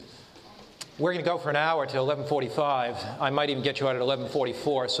We're going to go for an hour till 11:45. I might even get you out at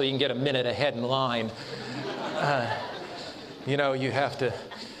 11:44 so you can get a minute ahead in line. You have to...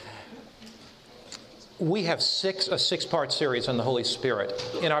 We have a six-part series on the Holy Spirit.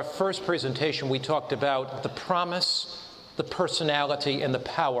 In our first presentation, we talked about the promise, the personality, and the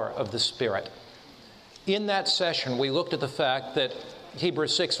power of the Spirit. In that session, we looked at the fact that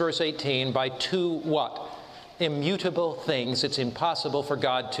Hebrews 6, verse 18, by two what? Immutable things, it's impossible for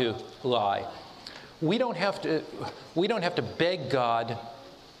God to lie. We don't have to beg God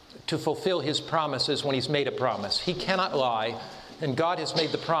to fulfill His promises when He's made a promise. He cannot lie, and God has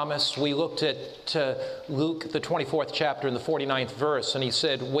made the promise. We looked at Luke, the 24th chapter, and the 49th verse, and He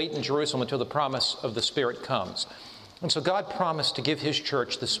said, "Wait in Jerusalem until the promise of the Spirit comes." And so God promised to give His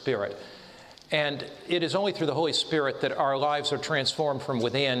church the Spirit. And it is only through the Holy Spirit that our lives are transformed from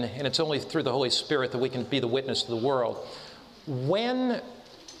within, and it's only through the Holy Spirit that we can be the witness to the world. When,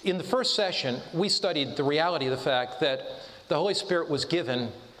 in the first session, we studied the reality of the fact that the Holy Spirit was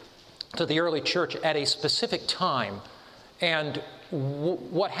given to the early church at a specific time, and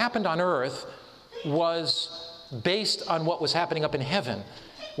what happened on earth was based on what was happening up in heaven.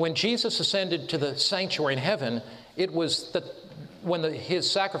 When Jesus ascended to the sanctuary in heaven, it was that when His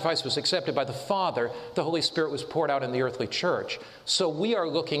sacrifice was accepted by the Father, the Holy Spirit was poured out in the earthly church. So we are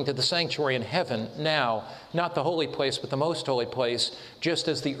looking to the sanctuary in heaven now, not the holy place, but the most holy place. Just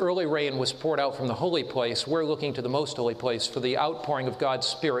as the early rain was poured out from the holy place, we're looking to the most holy place for the outpouring of God's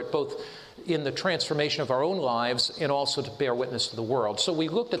Spirit, both in the transformation of our own lives and also to bear witness to the world. So we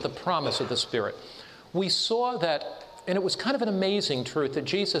looked at the promise of the Spirit. We saw that, and it was kind of an amazing truth, that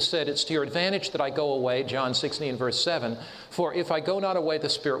Jesus said, "It's to your advantage that I go away," John 16, verse 7, "for if I go not away, the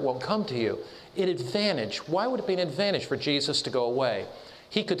Spirit won't come to you." An advantage. Why would it be an advantage for Jesus to go away?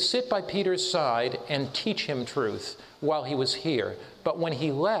 He could sit by Peter's side and teach him truth while he was here. But when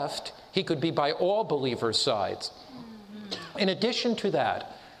he left, he could be by all believers' sides. In addition to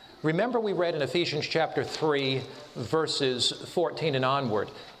that, remember we read in Ephesians chapter 3, verses 14 and onward,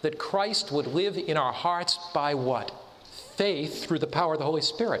 that Christ would live in our hearts by what? Faith through the power of the Holy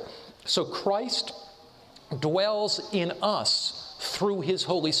Spirit. So Christ dwells in us through His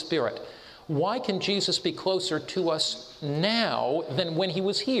Holy Spirit. Why can Jesus be closer to us now than when He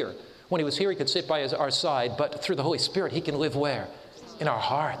was here? When He was here, He could sit by our side, but through the Holy Spirit, He can live where? In our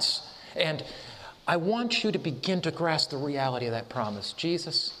hearts. And I want you to begin to grasp the reality of that promise.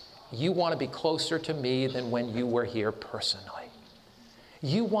 Jesus, you want to be closer to me than when you were here personally.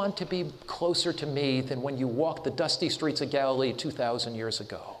 You want to be closer to me than when you walked the dusty streets of Galilee 2,000 years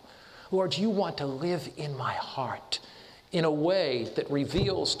ago. Lord, you want to live in my heart in a way that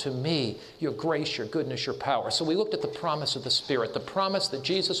reveals to me your grace, your goodness, your power. So we looked at the promise of the Spirit, the promise that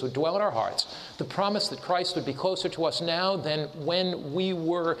Jesus would dwell in our hearts, the promise that Christ would be closer to us now than when He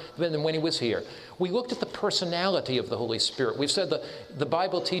was here. We looked at the personality of the Holy Spirit. We've said the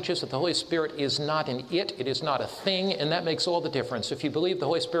Bible teaches that the Holy Spirit is not an it is not a thing, and that makes all the difference. If you believe the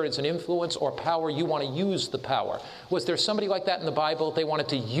Holy Spirit is an influence or power, you want to use the power. Was there somebody like that in the Bible? They wanted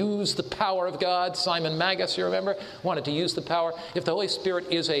to use the power of God. Simon Magus, you remember? Wanted to use the power. If the Holy Spirit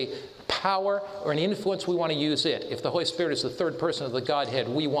is a power or an influence, we want to use it. If the Holy Spirit is the third person of the Godhead,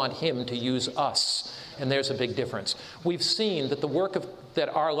 we want Him to use us. And there's a big difference. We've seen that that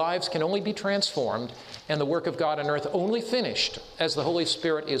our lives can only be transformed and the work of God on earth only finished as the Holy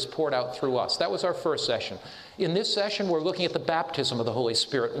Spirit is poured out through us. That was our first session. In this session, we're looking at the baptism of the Holy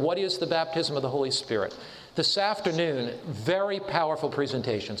Spirit. What is the baptism of the Holy Spirit? This afternoon, very powerful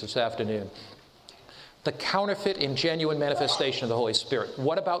presentations this afternoon. The counterfeit and genuine manifestation of the Holy Spirit.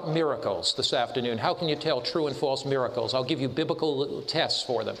 What about miracles this afternoon? How can you tell true and false miracles? I'll give you biblical tests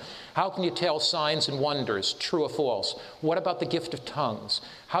for them. How can you tell signs and wonders, true or false? What about the gift of tongues?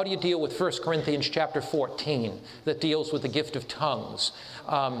 How do you deal with 1 Corinthians chapter 14 that deals with the gift of tongues?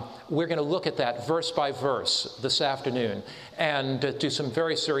 We're going to look at that verse by verse this afternoon and do some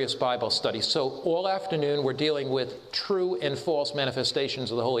very serious Bible studies. So all afternoon we're dealing with true and false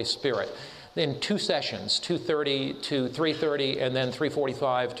manifestations of the Holy Spirit. In two sessions, 2:30 to 3:30, and then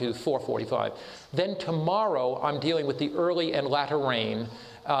 3:45 to 4:45. Then tomorrow, I'm dealing with the early and latter rain,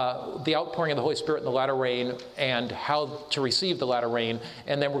 the outpouring of the Holy Spirit in the latter rain, and how to receive the latter rain.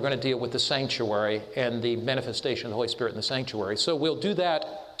 And then we're going to deal with the sanctuary and the manifestation of the Holy Spirit in the sanctuary. So we'll do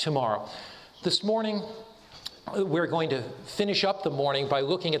that tomorrow. This morning, we're going to finish up the morning by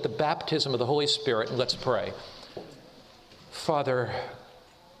looking at the baptism of the Holy Spirit, and let's pray. Father,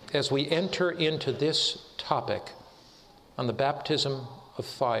 as we enter into this topic on the baptism of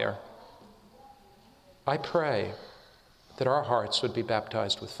fire, I pray that our hearts would be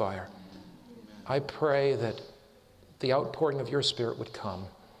baptized with fire. I pray that the outpouring of your Spirit would come.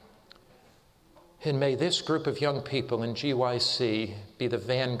 And may this group of young people in GYC be the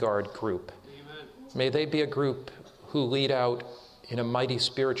vanguard group. Amen. May they be a group who lead out in a mighty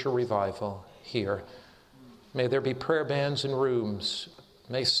spiritual revival here. May there be prayer bands in rooms.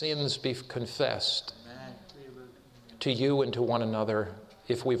 May sins be confessed to you and to one another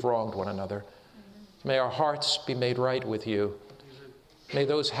if we've wronged one another. May our hearts be made right with you. May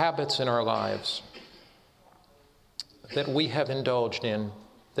those habits in our lives that we have indulged in,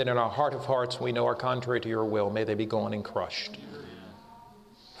 that in our heart of hearts we know are contrary to your will, may they be gone and crushed.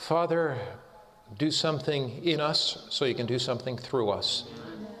 Father, do something in us so you can do something through us.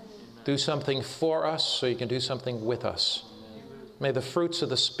 Do something for us so you can do something with us. May the fruits of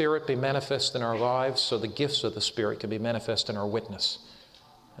the Spirit be manifest in our lives so the gifts of the Spirit can be manifest in our witness.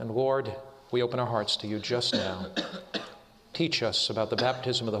 And Lord, we open our hearts to you just now. Teach us about the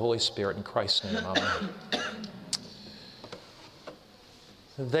baptism of the Holy Spirit in Christ's name. Amen.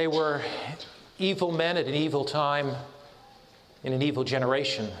 They were evil men at an evil time in an evil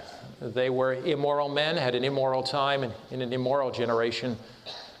generation. They were immoral men at an immoral time in an immoral generation.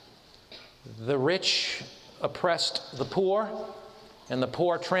 The rich oppressed the poor, and the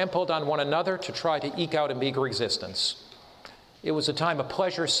poor trampled on one another to try to eke out a meager existence. It was a time of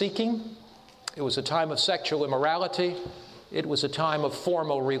pleasure seeking. It was a time of sexual immorality. It was a time of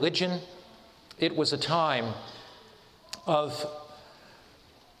formal religion. It was a time of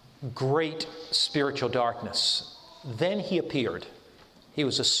great spiritual darkness. Then he appeared. He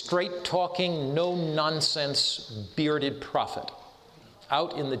was a straight-talking, no-nonsense, bearded prophet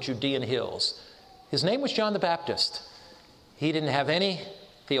out in the Judean hills. His name was John the Baptist. He didn't have any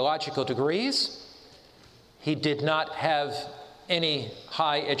theological degrees. He did not have any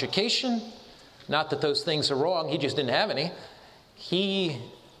high education. Not that those things are wrong, he just didn't have any. He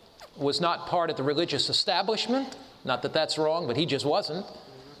was not part of the religious establishment. Not that that's wrong, but he just wasn't.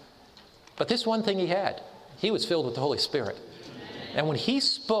 But this one thing he had, he was filled with the Holy Spirit. And when he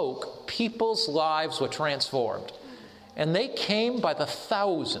spoke, people's lives were transformed. And they came by the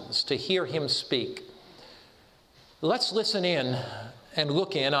thousands to hear him speak. Let's listen in and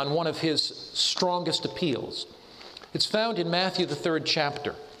look in on one of his strongest appeals. It's found in Matthew, the 3rd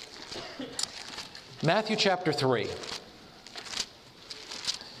chapter. Matthew chapter 3.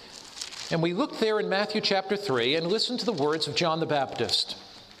 And we look there in Matthew chapter 3 and listen to the words of John the Baptist.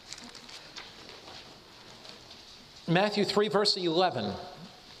 Matthew 3, verse 11.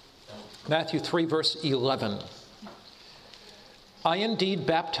 Matthew 3, verse 11. I indeed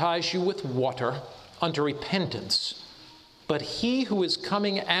baptize you with water unto repentance, but he who is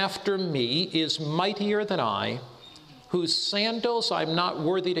coming after me is mightier than I, whose sandals I'm not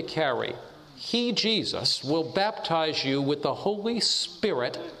worthy to carry. He, Jesus, will baptize you with the Holy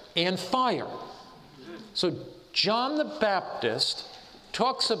Spirit and fire. So John the Baptist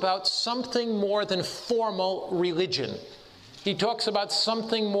talks about something more than formal religion. He talks about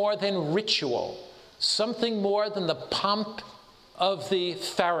something more than ritual, something more than the pomp of the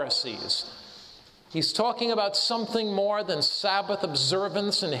Pharisees. He's talking about something more than Sabbath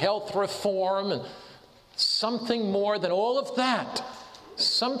observance and health reform, and something more than all of that,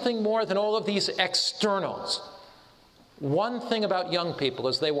 something more than all of these externals. One thing about young people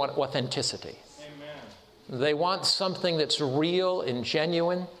is they want authenticity. They want something that's real and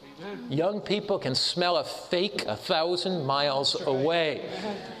genuine. Young people can smell a fake 1,000 miles away.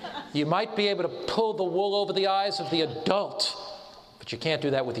 You might be able to pull the wool over the eyes of the adult, but you can't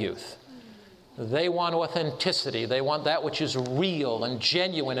do that with youth. They want authenticity. They want that which is real and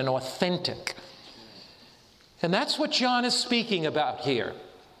genuine and authentic. And that's what John is speaking about here.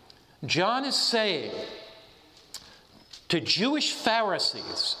 John is saying to Jewish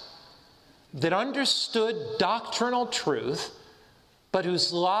Pharisees that understood doctrinal truth, but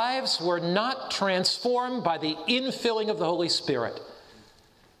whose lives were not transformed by the infilling of the Holy Spirit.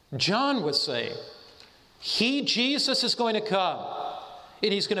 John was saying, he, Jesus, is going to come,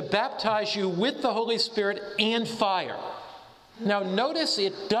 and he's going to baptize you with the Holy Spirit and fire. Now notice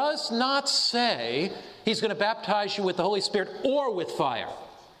it does not say he's going to baptize you with the Holy Spirit or with fire.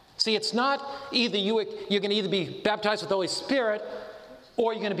 See, it's not either you're going to either be baptized with the Holy Spirit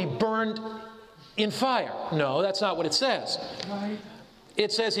or you're going to be burned in fire. No, that's not what it says.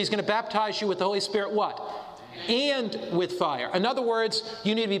 It says he's going to baptize you with the Holy Spirit what? And with fire. In other words,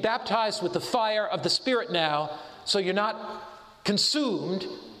 you need to be baptized with the fire of the Spirit now, so you're not consumed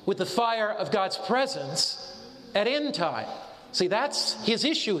with the fire of God's presence at end time. See, that's his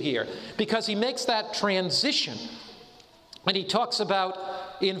issue here, because he makes that transition. And he talks about,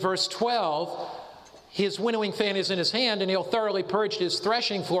 in verse 12, His winnowing fan is in his hand, and he'll thoroughly purge his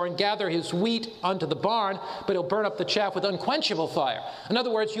threshing floor and gather his wheat unto the barn, but he'll burn up the chaff with unquenchable fire. In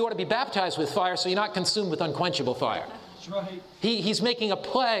other words, you ought to be baptized with fire so you're not consumed with unquenchable fire. That's right. He's making a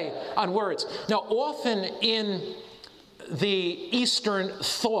play on words. Now, often in the Eastern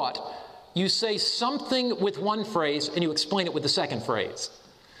thought, you say something with one phrase and you explain it with the second phrase.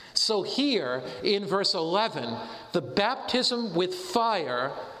 So here in verse 11, the baptism with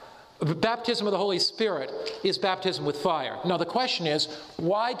fire, baptism of the Holy Spirit is baptism with fire. Now the question is,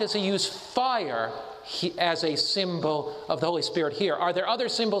 why does he use fire as a symbol of the Holy Spirit here? Are there other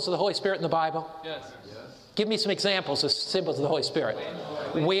symbols of the Holy Spirit in the Bible? Yes. Give me some examples of symbols of the Holy Spirit.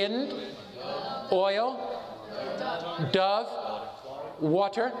 Wind, oil, dove,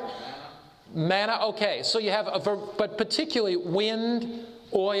 water, manna. Okay, so you have but particularly wind,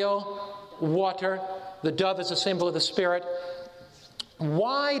 oil, water. The dove is a symbol of the Spirit.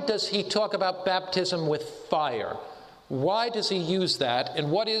 Why does he talk about baptism with fire? Why does he use that? And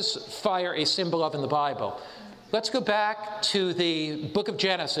what is fire a symbol of in the Bible? Let's go back to the book of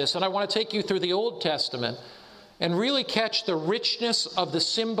Genesis, and I want to take you through the Old Testament and really catch the richness of the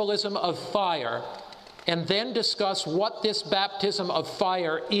symbolism of fire, and then discuss what this baptism of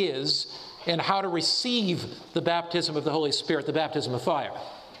fire is and how to receive the baptism of the Holy Spirit, the baptism of fire.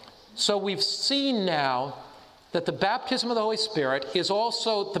 So we've seen now that the baptism of the Holy Spirit is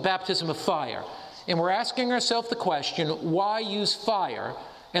also the baptism of fire. And we're asking ourselves the question, why use fire?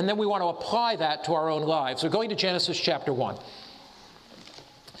 And then we want to apply that to our own lives. We're going to Genesis chapter 1.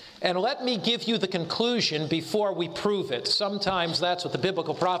 And let me give you the conclusion before we prove it. Sometimes that's what the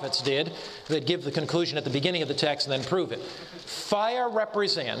biblical prophets did. They'd give the conclusion at the beginning of the text and then prove it. Fire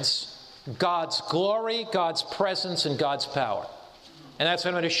represents God's glory, God's presence, and God's power. And that's what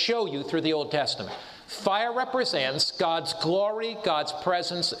I'm going to show you through the Old Testament. Fire represents God's glory, God's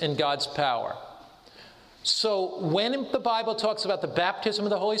presence, and God's power. So when the Bible talks about the baptism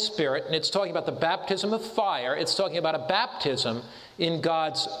of the Holy Spirit, and it's talking about the baptism of fire, it's talking about a baptism in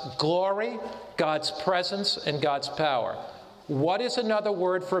God's glory, God's presence, and God's power. What is another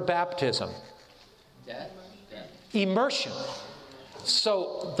word for baptism? Immersion.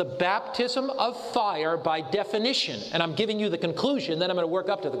 So the baptism of fire, by definition, and I'm giving you the conclusion, then I'm going to work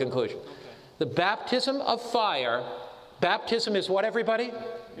up to the conclusion. The baptism of fire, baptism is what, everybody?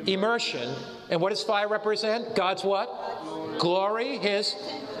 Immersion. And what does fire represent? God's what? Glory, His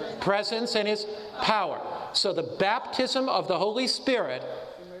presence, and His power. So the baptism of the Holy Spirit,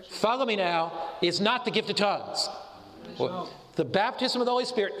 follow me now, is not the gift of tongues. The baptism of the Holy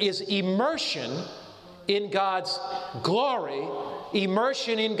Spirit is immersion in God's glory,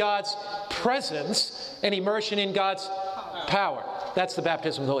 immersion in God's presence, and immersion in God's power. That's the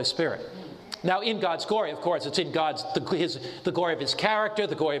baptism of the Holy Spirit. Now, in God's glory, of course, it's in the glory of His character,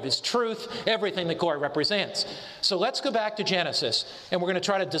 the glory of His truth, everything that glory represents. So let's go back to Genesis, and we're going to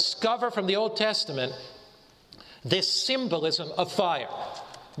try to discover from the Old Testament this symbolism of fire.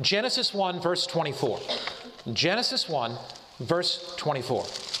 Genesis 1, verse 24. Genesis 1, verse 24.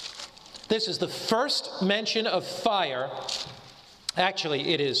 This is the first mention of fire.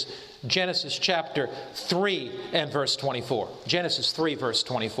 Actually, it is Genesis chapter 3 and verse 24. Genesis 3, verse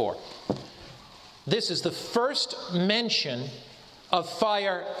 24. This is the first mention of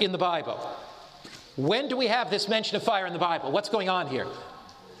fire in the Bible. When do we have this mention of fire in the Bible? What's going on here?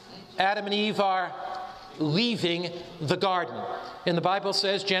 Adam and Eve are leaving the garden. And the Bible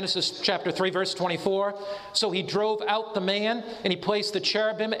says, Genesis chapter 3, verse 24, so he drove out the man, and he placed the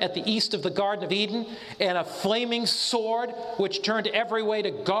cherubim at the east of the Garden of Eden, and a flaming sword which turned every way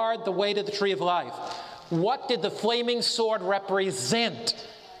to guard the way to the tree of life. What did the flaming sword represent?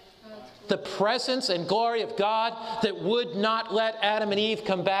 The presence and glory of God that would not let Adam and Eve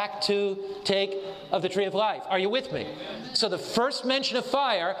come back to take of the tree of life. Are you with me? So the first mention of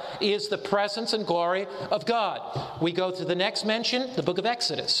fire is the presence and glory of God. We go to the next mention, the book of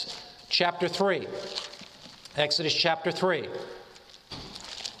Exodus, chapter 3. Exodus chapter 3.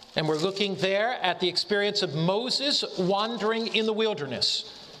 And we're looking there at the experience of Moses wandering in the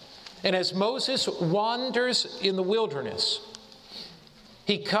wilderness. And as Moses wanders in the wilderness,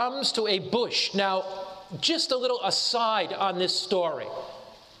 he comes to a bush. Now, just a little aside on this story.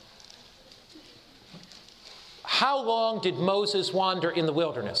 How long did Moses wander in the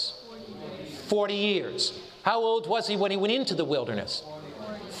wilderness? 40 years. How old was he when he went into the wilderness?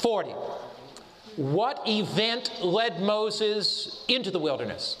 40. What event led Moses into the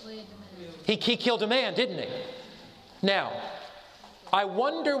wilderness? He killed a man, didn't he? Now, I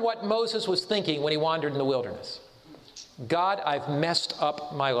wonder what Moses was thinking when he wandered in the wilderness. God, I've messed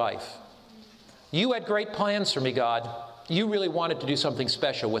up my life. You had great plans for me, God. You really wanted to do something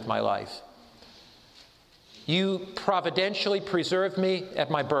special with my life. You providentially preserved me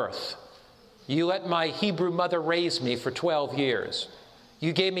at my birth. You let my Hebrew mother raise me for 12 years.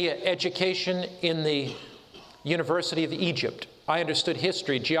 You gave me an education in the University of Egypt. I understood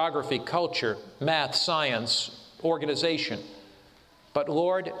history, geography, culture, math, science, organization. But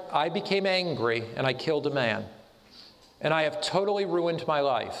Lord, I became angry and I killed a man. And I have totally ruined my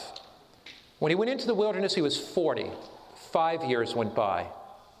life. When he went into the wilderness, he was 40. 5 years went by.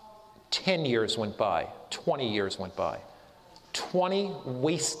 10 years went by. 20 years went by. 20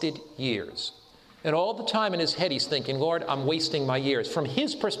 wasted years. And all the time in his head, he's thinking, Lord, I'm wasting my years. From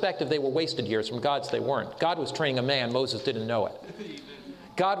his perspective, they were wasted years. From God's, they weren't. God was training a man. Moses didn't know it.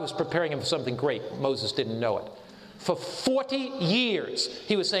 God was preparing him for something great. Moses didn't know it. For 40 years,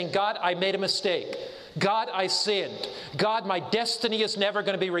 he was saying, God, I made a mistake. God, I sinned. God, my destiny is never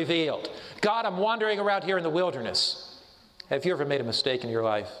going to be revealed. God, I'm wandering around here in the wilderness. Have you ever made a mistake in your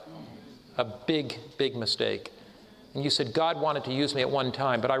life? A big, big mistake. And you said, God wanted to use me at one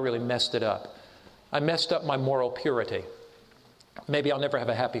time, but I really messed it up. I messed up my moral purity. Maybe I'll never have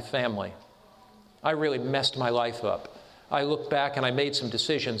a happy family. I really messed my life up. I look back and I made some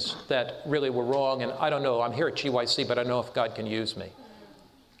decisions that really were wrong, and I don't know. I'm here at GYC, but I don't know if God can use me.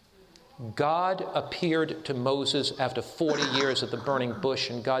 God appeared to Moses after 40 years at the burning bush,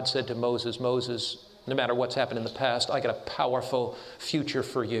 and God said to Moses, Moses, no matter what's happened in the past, I got a powerful future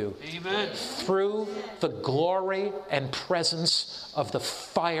for you. Amen. Through the glory and presence of the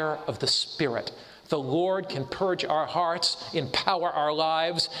fire of the Spirit, the Lord can purge our hearts, empower our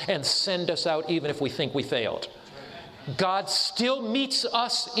lives, and send us out even if we think we failed. God still meets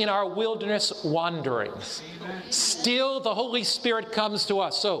us in our wilderness wanderings. Still, the Holy Spirit comes to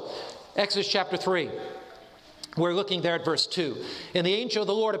us. So, Exodus chapter 3. We're looking there at verse 2. And the angel of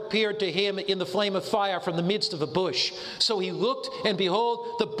the Lord appeared to him in the flame of fire from the midst of a bush. So he looked, and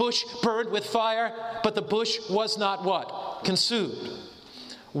behold, the bush burned with fire, but the bush was not what? Consumed.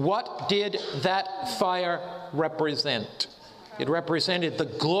 What did that fire represent? It represented the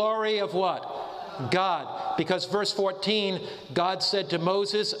glory of what? God. Because verse 14, God said to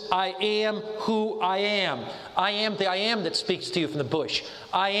Moses, I am who I am. I am the I am that speaks to you from the bush.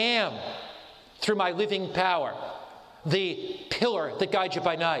 I am, through my living power, the pillar that guides you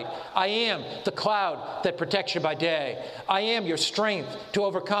by night. I am the cloud that protects you by day. I am your strength to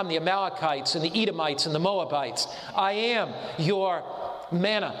overcome the Amalekites and the Edomites and the Moabites. I am your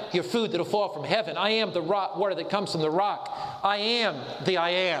manna, your food that will fall from heaven. I am the rock, water that comes from the rock. I am the I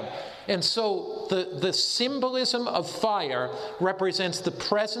am. And so the symbolism of fire represents the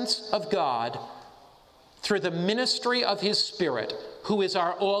presence of God through the ministry of His Spirit, who is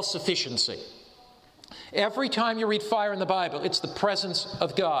our all-sufficiency. Every time you read fire in the Bible, it's the presence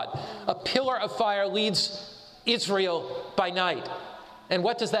of God. A pillar of fire leads Israel by night. And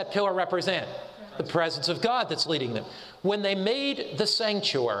what does that pillar represent? The presence of God that's leading them. When they made the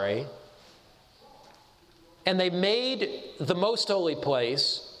sanctuary, and they made the most holy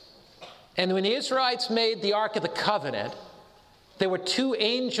place, and when the Israelites made the Ark of the Covenant, there were two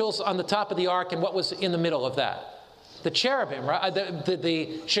angels on the top of the ark, and what was in the middle of that? The cherubim, right?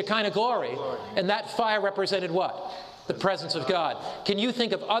 The Shekinah glory. And that fire represented what? The presence of God. Can you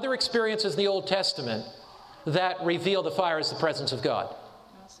think of other experiences in the Old Testament that reveal the fire as the presence of God?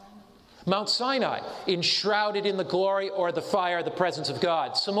 Mount Sinai, enshrouded in the glory or the fire, the presence of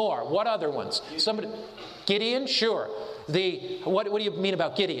God. Some more. What other ones? Somebody, Gideon? Sure. What do you mean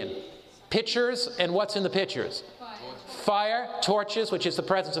about Gideon? Pitchers, and what's in the pitchers? Fire, torches, which is the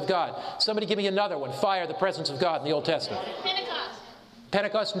presence of God. Somebody give me another one. Fire, the presence of God in the Old Testament.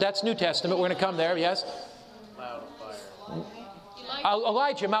 Pentecost, that's New Testament. We're going to come there, yes?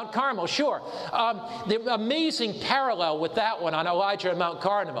 Elijah, Mount Carmel, sure. The amazing parallel with that one on Elijah and Mount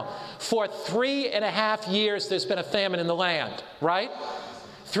Carmel. For 3.5 years, there's been a famine in the land, right?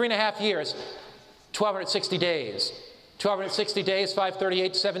 3.5 years, 1,260 days. 1,260 days,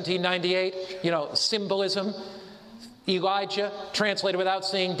 538 to 1798, symbolism. Elijah, translated without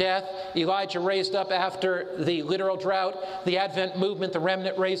seeing death. Elijah raised up after the literal drought. The Advent movement, the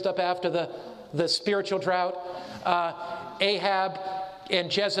remnant, raised up after the spiritual drought. Ahab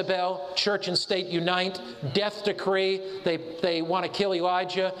and Jezebel, church and state unite. Death decree. They want to kill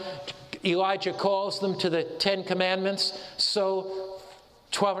Elijah. Elijah calls them to the 10 Commandments. So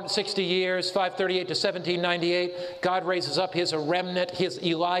 1,260 years, 538 to 1798, God raises up His remnant, His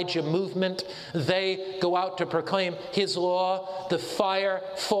Elijah movement. They go out to proclaim His law. The fire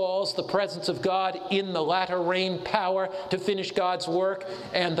falls, the presence of God in the latter rain power to finish God's work,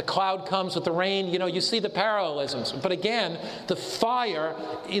 and the cloud comes with the rain. You see the parallelisms. But again, the fire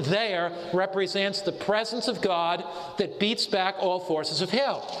there represents the presence of God that beats back all forces of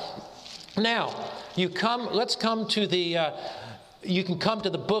hell. Now, Let's come to the... you can come to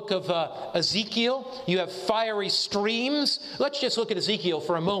the book of Ezekiel. You have fiery streams. Let's just look at Ezekiel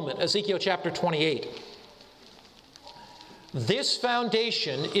for a moment. Ezekiel chapter 28. This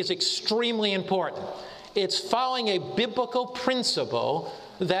foundation is extremely important. It's following a biblical principle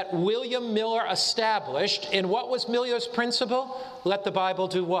that William Miller established. And what was Miller's principle? Let the Bible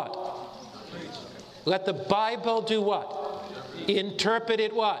do what? Let the Bible do what? Interpret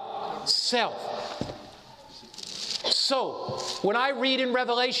it what? Self. So, when I read in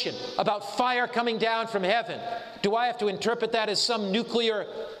Revelation about fire coming down from heaven, do I have to interpret that as some nuclear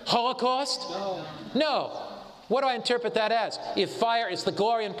holocaust? No. What do I interpret that as? If fire is the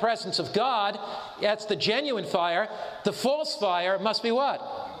glory and presence of God, that's the genuine fire. The false fire must be what?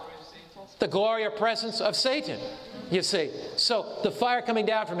 The glory or presence of Satan. You see. So the fire coming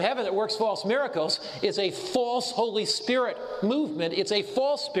down from heaven that works false miracles is a false Holy Spirit movement. It's a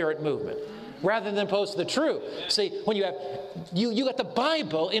false spirit movement rather than opposed to the true. See, when you have, you let the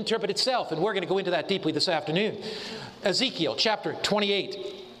Bible interpret itself, and we're going to go into that deeply this afternoon. Ezekiel chapter 28.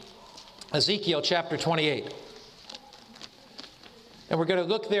 Ezekiel chapter 28. And we're going to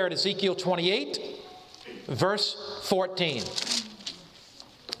look there at Ezekiel 28, verse 14.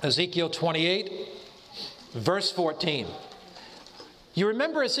 Ezekiel 28, verse 14. You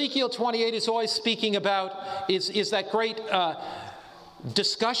remember Ezekiel 28 is always speaking about, is that great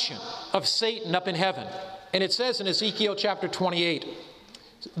discussion of Satan up in heaven. And it says in Ezekiel chapter 28,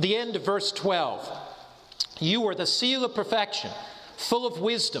 the end of verse 12, you were the seal of perfection, full of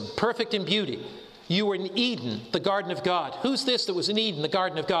wisdom, perfect in beauty. You were in Eden, the garden of God. Who's this that was in Eden, the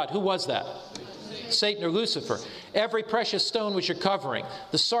garden of God? Who was that? Satan or Lucifer. Every precious stone was your covering.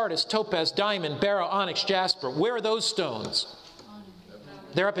 The sardius, topaz, diamond, beryl, onyx, jasper. Where are those stones?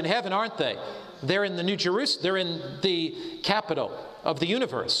 They're up in heaven, aren't they? They're in the New Jerusalem. They're in the capital of the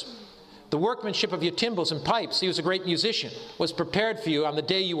universe. The workmanship of your timbrels and pipes, he was a great musician, was prepared for you on the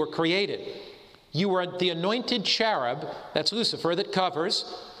day you were created. You were the anointed cherub, that's Lucifer, that covers.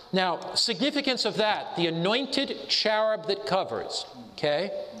 Now, significance of that, the anointed cherub that covers, okay?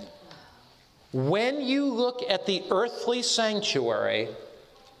 When you look at the earthly sanctuary,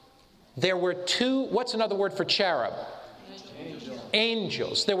 there were two, what's another word for cherub?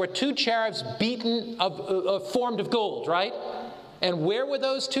 Angels. There were two cherubs beaten, formed of gold, right? And where were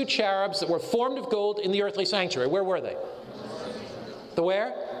those two cherubs that were formed of gold in the earthly sanctuary? Where were they? The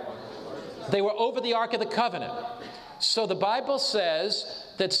where? They were over the Ark of the Covenant. So the Bible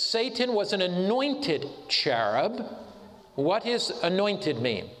says that Satan was an anointed cherub. What does anointed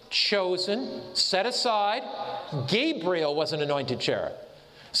mean? Chosen, set aside. Gabriel was an anointed cherub.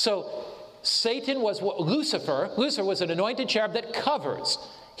 So Satan was Lucifer. Lucifer was an anointed cherub that covers.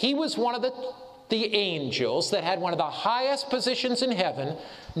 He was one of the angels that had one of the highest positions in heaven,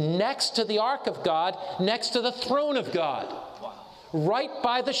 next to the ark of God, next to the throne of God, right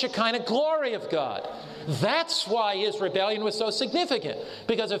by the Shekinah glory of God. That's why his rebellion was so significant.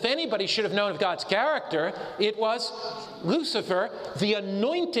 Because if anybody should have known of God's character, it was Lucifer, the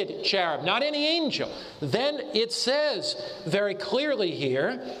anointed cherub, not any angel. Then it says very clearly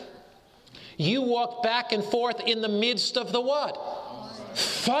here, you walk back and forth in the midst of the what?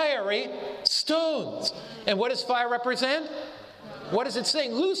 Fiery stones. And what does fire represent? What does it say?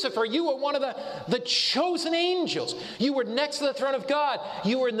 Lucifer, you were one of the chosen angels. You were next to the throne of God.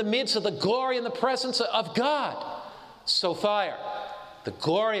 You were in the midst of the glory and the presence of God. So fire, the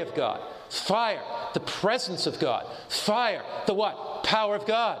glory of God. Fire, the presence of God. Fire, the what? Power of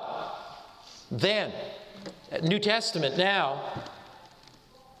God. Then, New Testament now,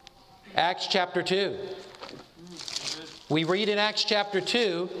 Acts chapter 2. We read in Acts chapter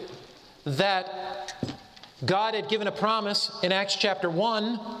 2 that God had given a promise in Acts chapter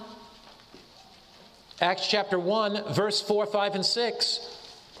 1. Acts chapter 1, verse 4, 5, and 6.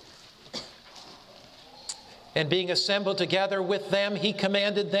 And being assembled together with them, he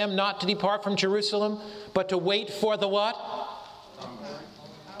commanded them not to depart from Jerusalem, but to wait for the what?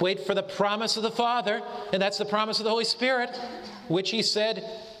 Wait for the promise of the Father. And that's the promise of the Holy Spirit, which he said,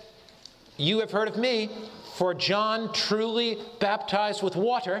 you have heard of me, for John truly baptized with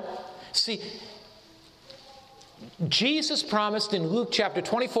water. See, Jesus promised in Luke chapter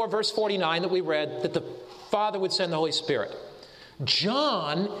 24, verse 49 that we read, that the Father would send the Holy Spirit.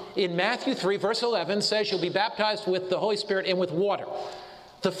 John, in Matthew 3, verse 11, says you'll be baptized with the Holy Spirit and with water.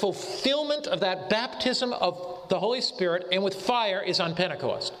 The fulfillment of that baptism of the Holy Spirit and with fire is on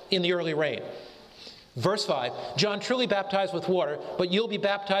Pentecost, in the early rain. Verse 5, John truly baptized with water, but you'll be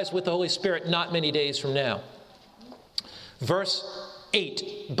baptized with the Holy Spirit not many days from now. Verse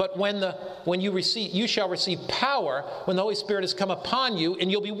 8, but when you shall receive power when the Holy Spirit has come upon you, and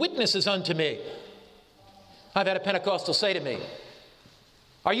you'll be witnesses unto me I've had a Pentecostal say to me,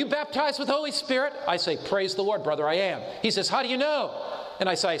 "Are you baptized with the Holy Spirit?" I say, "Praise the Lord, brother, I am." He says, "How do you know?" And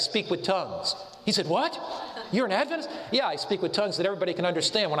I say, "I speak with tongues." He said, "What? You're an Adventist?" "Yeah, I speak with tongues that everybody can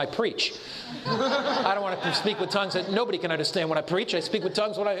understand when I preach." I don't want to speak with tongues that nobody can understand when I preach. I speak with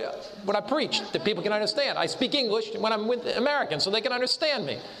tongues when I preach that people can understand. I speak English when I'm with Americans so they can understand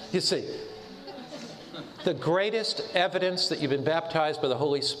me. You see, the greatest evidence that you've been baptized by the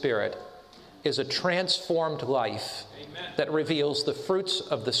Holy Spirit is a transformed life that reveals the fruits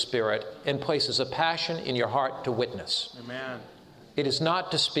of the Spirit and places a passion in your heart to witness. Amen. It is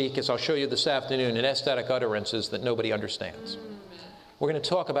not to speak, as I'll show you this afternoon, in ecstatic utterances that nobody understands. We're going to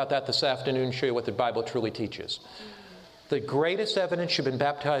talk about that this afternoon and show you what the Bible truly teaches. The greatest evidence you've been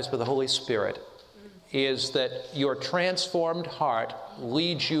baptized by the Holy Spirit is that your transformed heart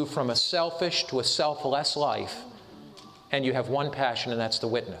leads you from a selfish to a selfless life, and you have one passion, and that's the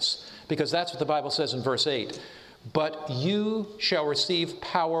witness. Because that's what the Bible says in verse 8. "But you shall receive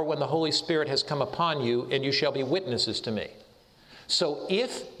power when the Holy Spirit has come upon you, and you shall be witnesses to me." So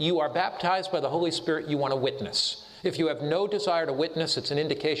if you are baptized by the Holy Spirit, you want to witness. If you have no desire to witness, it's an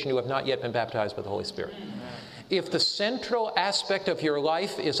indication you have not yet been baptized by the Holy Spirit. If the central aspect of your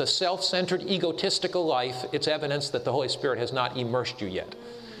life is a self-centered, egotistical life, it's evidence that the Holy Spirit has not immersed you yet.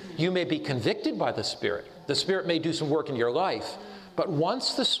 You may be convicted by the Spirit. The Spirit may do some work in your life. But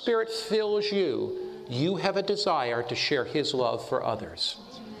once the Spirit fills you, you have a desire to share His love for others.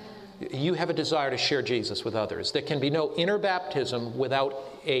 You have a desire to share Jesus with others. There can be no inner baptism without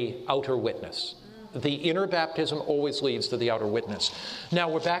an outer witness. The inner baptism always leads to the outer witness. Now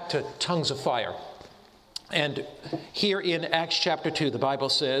we're back to tongues of fire. And here in Acts chapter 2, the Bible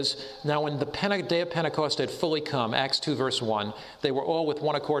says, "Now when the day of Pentecost had fully come," Acts 2 verse 1, "they were all with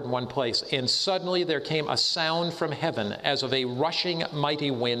one accord in one place. And suddenly there came a sound from heaven as of a rushing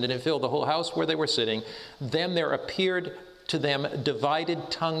mighty wind, and it filled the whole house where they were sitting. Then there appeared to them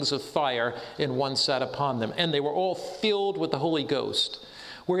divided tongues of fire, and one sat upon them. And they were all filled with the Holy Ghost."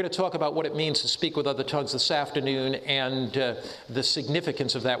 We're going to talk about what it means to speak with other tongues this afternoon and the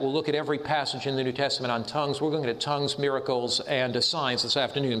significance of that. We'll look at every passage in the New Testament on tongues. We're looking at tongues, miracles, and signs this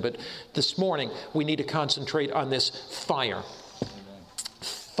afternoon. But this morning, we need to concentrate on this fire.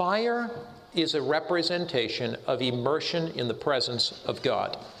 Fire is a representation of immersion in the presence of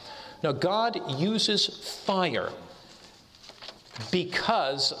God. Now, God uses fire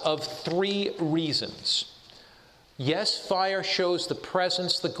because of three reasons. Yes, fire shows the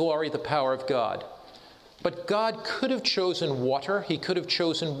presence, the glory, the power of God. But God could have chosen water, He could have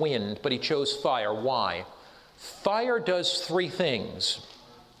chosen wind, but He chose fire. Why? Fire does three things.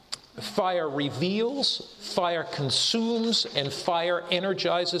 Fire reveals, fire consumes, and fire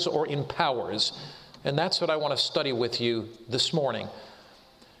energizes or empowers. And that's what I want to study with you this morning.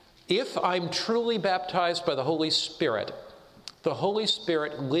 If I'm truly baptized by the Holy Spirit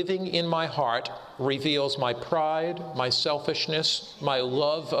living in my heart reveals my pride, my selfishness, my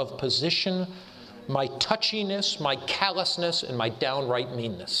love of position, my touchiness, my callousness, and my downright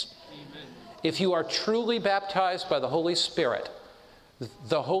meanness. If you are truly baptized by the Holy Spirit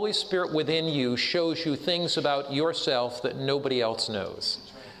within you shows you things about yourself that nobody else knows.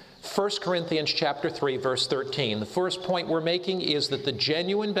 1 Corinthians chapter 3, verse 13. The first point we're making is that the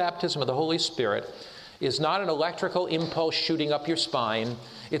genuine baptism of the Holy Spirit is not an electrical impulse shooting up your spine.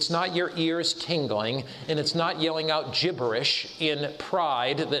 It's not your ears tingling, and it's not yelling out gibberish in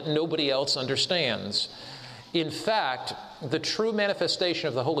pride that nobody else understands. In fact, the true manifestation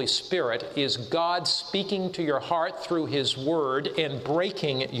of the Holy Spirit is God speaking to your heart through His Word and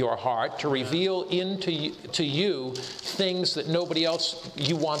breaking your heart to reveal to you things that nobody else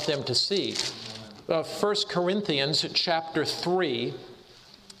you want them to see. 1 Corinthians chapter 3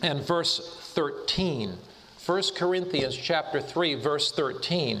 and verse 13. 1 Corinthians chapter 3, verse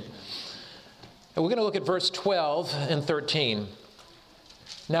 13. And we're going to look at verse 12 and 13.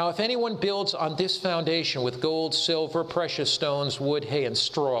 "Now if anyone builds on this foundation with gold, silver, precious stones, wood, hay, and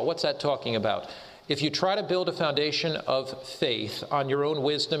straw." What's that talking about? If you try to build a foundation of faith on your own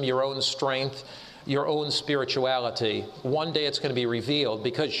wisdom, your own strength, your own spirituality, one day it's going to be revealed,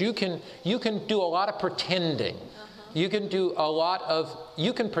 because you can do a lot of pretending. You can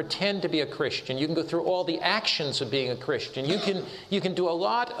pretend to be a Christian. You can go through all the actions of being a Christian. You can do a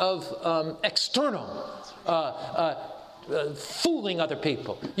lot of external fooling other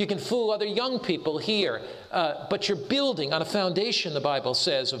people. You can fool other young people here. But you're building on a foundation, the Bible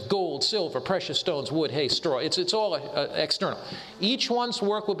says, of gold, silver, precious stones, wood, hay, straw. It's all external. Each one's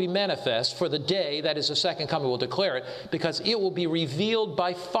work will be manifest, for the day, that is the second coming, will declare it, because it will be revealed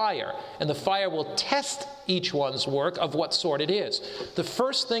by fire. And the fire will test each one's work of what sort it is. The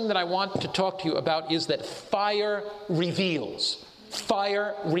first thing that I want to talk to you about is that fire reveals.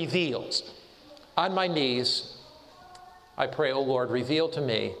 Fire reveals. On my knees, I pray, oh Lord, reveal to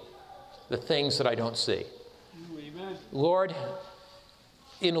me the things that I don't see. Amen. Lord,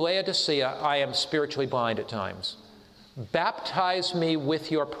 in Laodicea, I am spiritually blind at times. Baptize me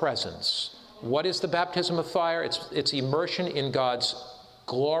with your presence. What is the baptism of fire? It's immersion in God's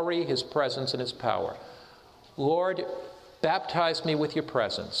glory, his presence, and his power. Lord, baptize me with your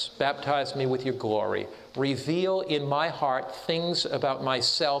presence. Baptize me with your glory. Reveal in my heart things about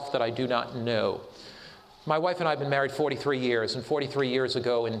myself that I do not know. My wife and I have been married 43 years, and 43 years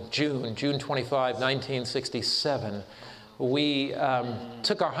ago in June 25, 1967, we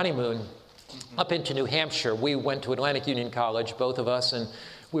took our honeymoon up into New Hampshire. We went to Atlantic Union College, both of us, and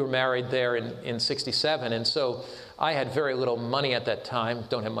we were married there in 67, and so I had very little money at that time.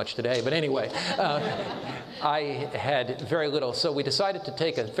 Don't have much today, but anyway, I had very little. So we decided to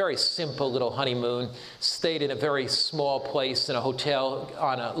take a very simple little honeymoon, stayed in a very small place in a hotel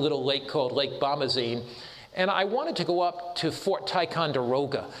on a little lake called Lake Bomazene. And I wanted to go up to Fort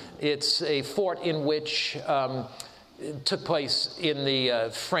Ticonderoga. It's a fort in which took place in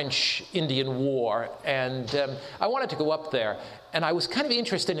the French-Indian War. And I wanted to go up there. And I was kind of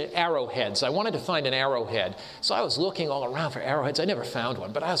interested in arrowheads. I wanted to find an arrowhead. So I was looking all around for arrowheads. I never found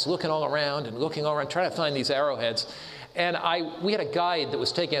one, but I was looking all around, trying to find these arrowheads. And we had a guide that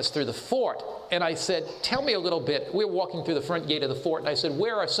was taking us through the fort. And I said, tell me a little bit. We were walking through the front gate of the fort, and I said,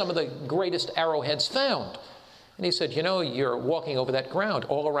 where are some of the greatest arrowheads found? And he said, you're walking over that ground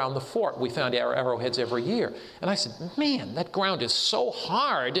all around the fort. We found arrowheads every year. And I said, man, that ground is so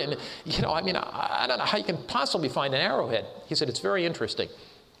hard. And, I don't know how you can possibly find an arrowhead. He said, it's very interesting.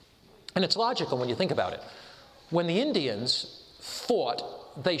 And it's logical when you think about it. When the Indians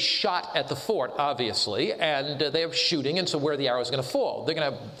fought, they shot at the fort, obviously, and they were shooting, and so where the arrow is going to fall? They're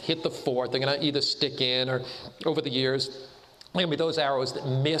going to hit the fort. They're going to either stick in, or over the years, they're going to be those arrows that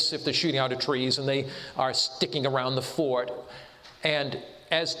miss if they're shooting out of trees, and they are sticking around the fort. And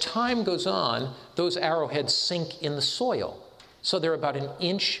as time goes on, those arrowheads sink in the soil. So they're about an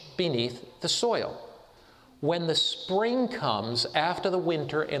inch beneath the soil. When the spring comes after the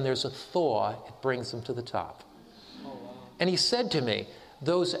winter and there's a thaw, it brings them to the top. And he said to me,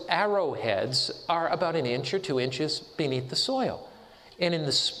 those arrowheads are about an inch or 2 inches beneath the soil. And in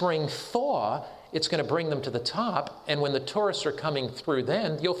the spring thaw, it's going to bring them to the top. And when the tourists are coming through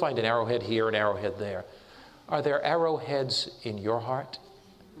then, you'll find an arrowhead here, an arrowhead there. Are there arrowheads in your heart?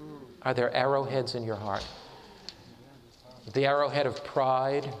 Are there arrowheads in your heart? The arrowhead of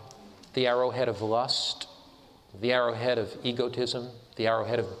pride, the arrowhead of lust, the arrowhead of egotism, the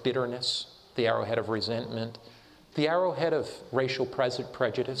arrowhead of bitterness, the arrowhead of resentment, the arrowhead of racial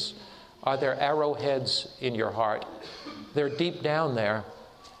prejudice. Are there arrowheads in your heart? They're deep down there,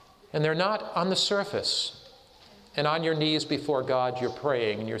 and they're not on the surface. And on your knees before God, you're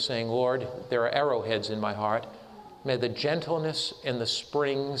praying, and you're saying, Lord, there are arrowheads in my heart. May the gentleness and the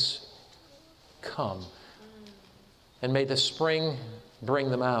springs come. And may the spring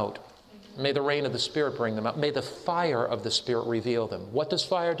bring them out. May the rain of the Spirit bring them out. May the fire of the Spirit reveal them. What does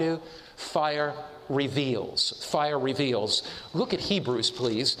fire do? Fire reveals. Fire reveals. Look at Hebrews,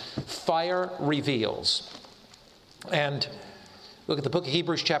 please. Fire reveals. And look at the book of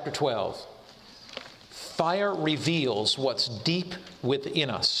Hebrews chapter 12. Fire reveals what's deep within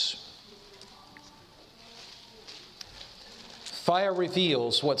us. Fire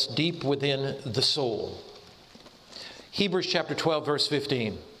reveals what's deep within the soul. Hebrews chapter 12, verse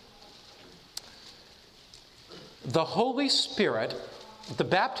 15. The Holy Spirit, the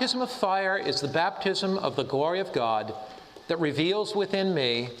baptism of fire is the baptism of the glory of God that reveals within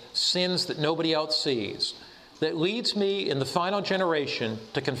me sins that nobody else sees, that leads me in the final generation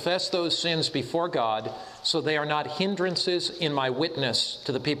to confess those sins before God so they are not hindrances in my witness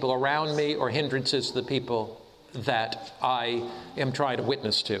to the people around me or hindrances to the people that I am trying to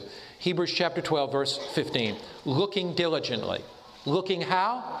witness to. Hebrews chapter 12, verse 15. Looking diligently. Looking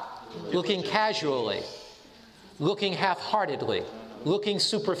how? Looking casually. Looking half-heartedly. Looking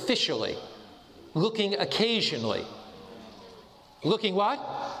superficially. Looking occasionally. Looking what?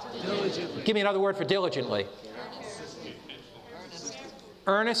 Diligently. Give me another word for diligently.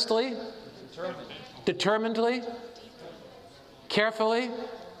 Earnestly. Determinedly. Carefully.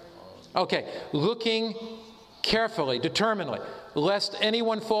 Okay. Looking carefully, determinedly, lest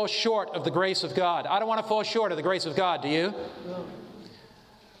anyone fall short of the grace of God. I don't want to fall short of the grace of God, do you? No.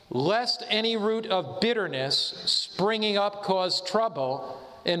 Lest any root of bitterness springing up cause trouble,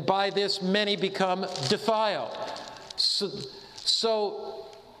 and by this many become defiled. So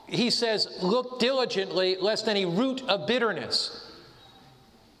he says, look diligently, lest any root of bitterness.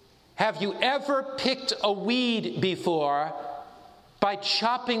 Have you ever picked a weed before by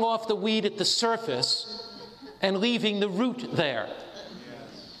chopping off the weed at the surface and leaving the root there?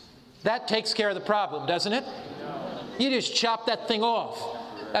 That takes care of the problem, doesn't it? You just chop that thing off.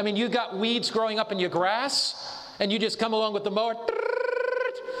 I mean, you got weeds growing up in your grass, and you just come along with the mower,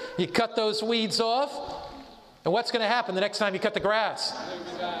 you cut those weeds off, and what's going to happen the next time you cut the grass?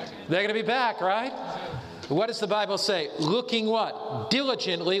 They're going to be back, right? What does the Bible say? Looking what?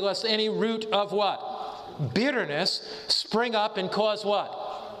 Diligently, lest any root of what? Bitterness spring up and cause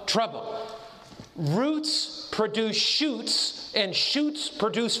what? Trouble. Roots produce shoots, and shoots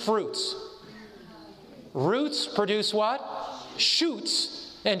produce fruits. Roots produce what? Shoots.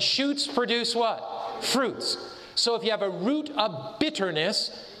 And shoots produce what? Fruits. So if you have a root of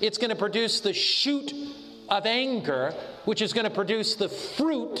bitterness, it's going to produce the shoot of anger, which is going to produce the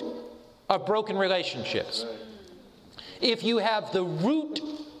fruit of broken relationships. If you have the root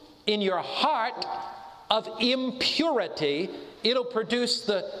in your heart of impurity, it'll produce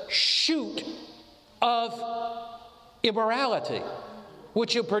the shoot of immorality,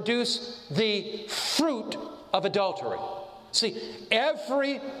 which will produce the fruit of adultery. See,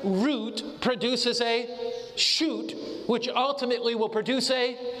 every root produces a shoot, which ultimately will produce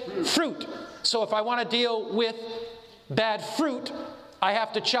a fruit. So if I want to deal with bad fruit, I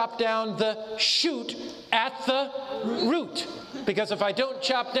have to chop down the shoot at the root. Because if I don't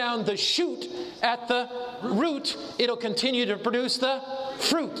chop down the shoot at the root, it'll continue to produce the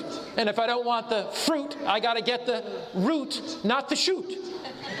fruit. And if I don't want the fruit, I got to get the root, not the shoot.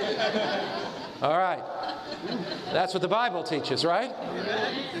 All right. That's what the Bible teaches, right?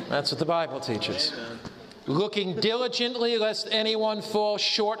 That's what the Bible teaches. Looking diligently, lest anyone fall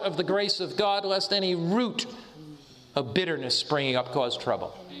short of the grace of God, lest any root of bitterness springing up cause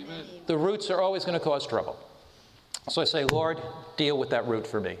trouble. The roots are always going to cause trouble. So I say, Lord, deal with that root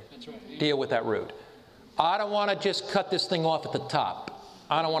for me. Deal with that root. I don't want to just cut this thing off at the top.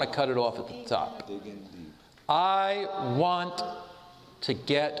 I don't want to cut it off at the top. I want to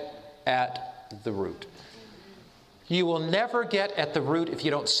get at the root. You will never get at the root if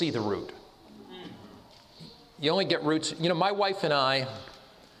you don't see the root. You only get roots. You know, my wife and I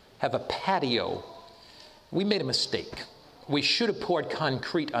have a patio. We made a mistake. We should have poured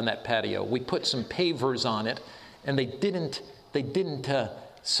concrete on that patio. We put some pavers on it, and they didn't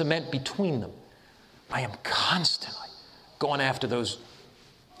cement between them. I am constantly going after those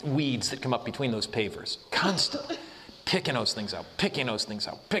weeds that come up between those pavers. Constantly. Picking those things out, picking those things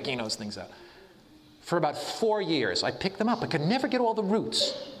out, picking those things out. For about 4 years, I picked them up. I could never get all the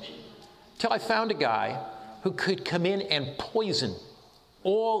roots. Till I found a guy who could come in and poison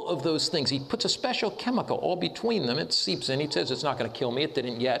all of those things. He puts a special chemical all between them. It seeps in. He says it's not going to kill me. It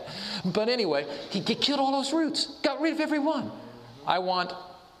didn't yet. But anyway, he killed all those roots. Got rid of every one. I want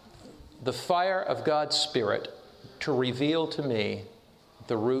the fire of God's Spirit to reveal to me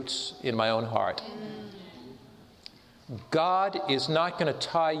the roots in my own heart. God is not going to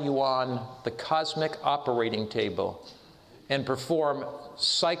tie you on the cosmic operating table and perform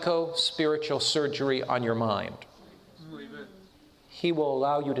psycho-spiritual surgery on your mind. He will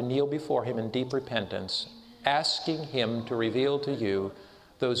allow you to kneel before him in deep repentance, asking him to reveal to you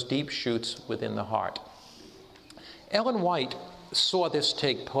those deep shoots within the heart. Ellen White saw this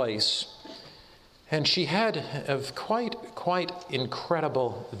take place, and she had a quite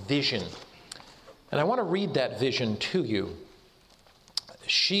incredible vision. And I want to read that vision to you.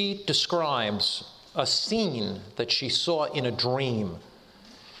 She describes a scene that she saw in a dream.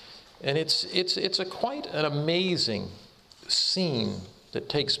 And it's a quite an amazing scene that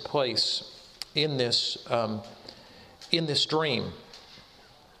takes place in this dream.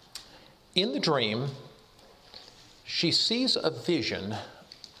 In the dream, she sees a vision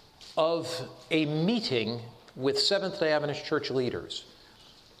of a meeting with Seventh-day Adventist church leaders.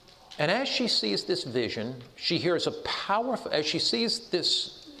 And as she sees this vision, she hears a powerful, as she sees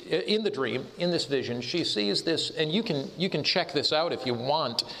this in the dream, in this vision, she sees this, and you can check this out if you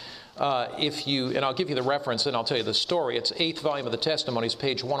want, and I'll give you the reference and I'll tell you the story. It's 8th volume of the Testimonies,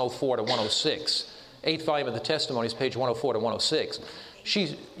 page 104 to 106. 8th volume of the Testimonies, page 104 to 106.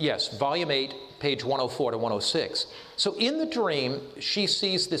 Volume 8, page 104 to 106. So in the dream, she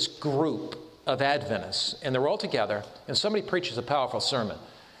sees this group of Adventists, and they're all together, and somebody preaches a powerful sermon.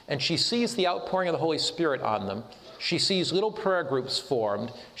 and she sees the outpouring of the Holy Spirit on them. She sees little prayer groups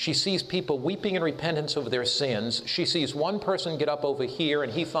formed. She sees people weeping in repentance over their sins. She sees one person get up over here,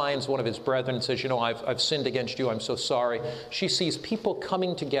 and he finds one of his brethren and says, I've sinned against you, I'm so sorry. She sees people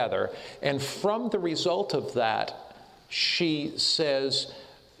coming together, and from the result of that, she says,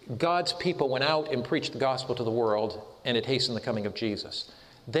 God's people went out and preached the gospel to the world, and it hastened the coming of Jesus.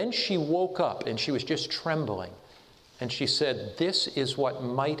 Then she woke up, and she was just trembling. And she said, this is what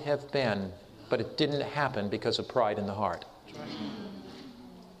might have been, but it didn't happen because of pride in the heart.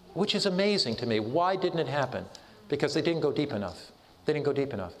 Which is amazing to me. Why didn't it happen? Because they didn't go deep enough. They didn't go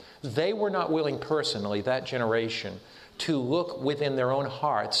deep enough. They were not willing personally, that generation, to look within their own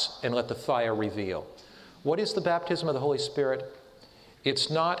hearts and let the fire reveal. What is the baptism of the Holy Spirit? It's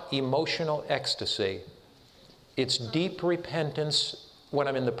not emotional ecstasy. It's deep repentance when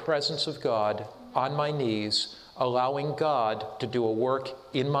I'm in the presence of God, on my knees, allowing God to do a work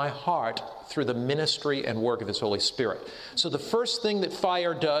in my heart through the ministry and work of His Holy Spirit. So the first thing that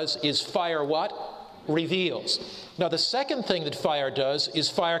fire does is fire what? Reveals. Now the second thing that fire does is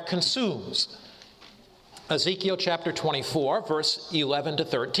fire consumes. Ezekiel chapter 24, verse 11 to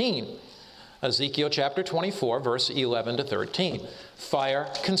 13. Ezekiel chapter 24, verse 11 to 13. Fire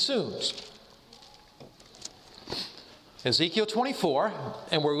consumes. Ezekiel 24,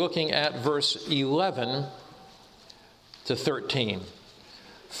 and we're looking at verse 11 to 13.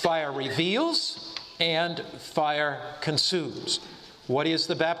 Fire reveals and fire consumes. What is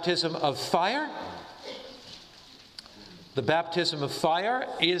the baptism of fire? The baptism of fire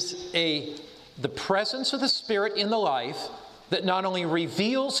is the presence of the Spirit in the life that not only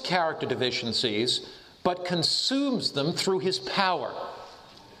reveals character deficiencies, but consumes them through His power.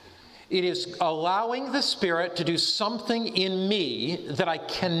 It is allowing the Spirit to do something in me that I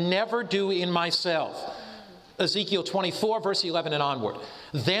can never do in myself. Ezekiel 24, verse 11 and onward.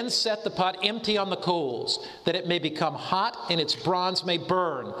 Then set the pot empty on the coals, that it may become hot and its bronze may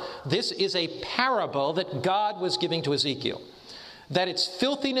burn. This is a parable that God was giving to Ezekiel. That its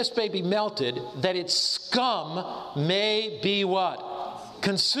filthiness may be melted, that its scum may be what?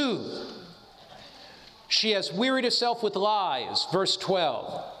 Consumed. She has wearied herself with lies, verse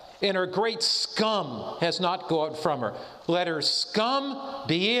 12. And her great scum has not gone from her. Let her scum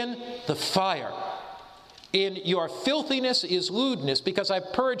be in the fire. In your filthiness is lewdness, because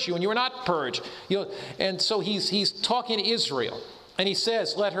I've purged you, and you are not purged. And so he's talking to Israel. And he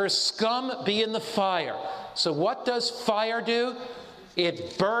says, let her scum be in the fire. So what does fire do?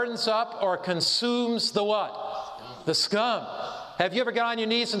 It burns up or consumes the what? The scum. Have you ever got on your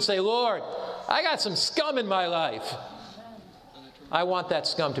knees and say, Lord, I got some scum in my life. I want that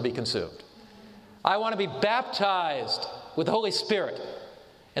scum to be consumed. I want to be baptized with the Holy Spirit.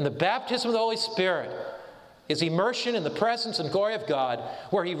 And the baptism of the Holy Spirit is immersion in the presence and glory of God,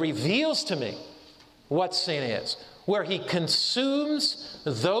 where He reveals to me what sin is, where He consumes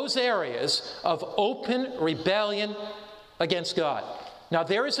those areas of open rebellion against God. Now,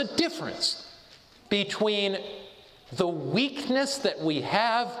 there is a difference between the weakness that we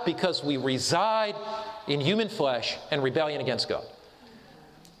have because we reside in human flesh and rebellion against God.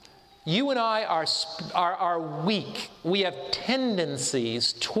 You and I are weak. We have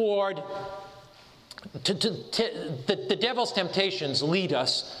tendencies toward the devil's temptations lead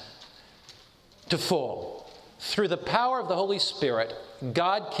us to fall. Through the power of the Holy Spirit,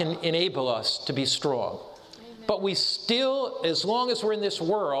 God can enable us to be strong. Amen. But we still, as long as we're in this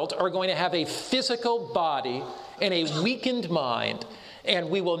world, are going to have a physical body and a weakened mind, and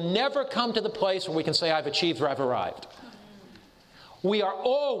we will never come to the place where we can say, I've achieved or I've arrived. We are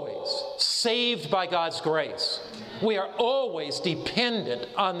always saved by God's grace. We are always dependent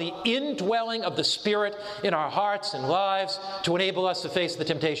on the indwelling of the Spirit in our hearts and lives to enable us to face the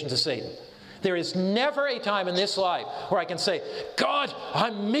temptations of Satan. There is never a time in this life where I can say, God,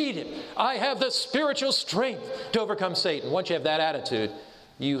 I made it. I have the spiritual strength to overcome Satan. Once you have that attitude,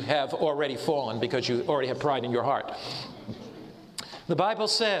 you have already fallen because you already have pride in your heart. The Bible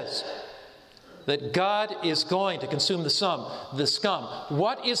says that God is going to consume the scum.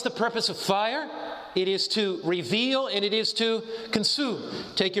 What is the purpose of fire? It is to reveal and it is to consume.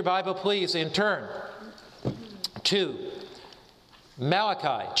 Take your Bible, please, and turn to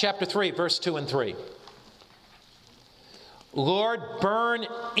Malachi chapter 3, verse 2 and 3. Lord, burn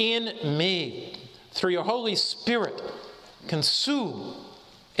in me through your Holy Spirit. Consume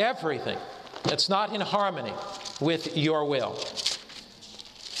everything that's not in harmony with your will.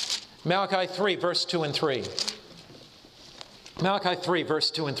 Malachi 3, verse 2 and 3. Malachi 3,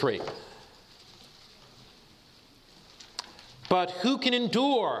 verse 2 and 3. But who can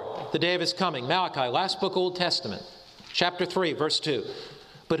endure the day of his coming? Malachi, last book, Old Testament, chapter 3, verse 2.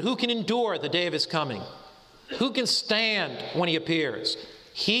 But who can endure the day of his coming? Who can stand when he appears?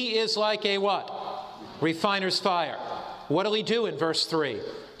 He is like a what? Refiner's fire. What will he do in verse 3?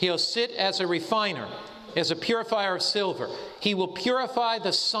 He'll sit as a refiner, as a purifier of silver. He will purify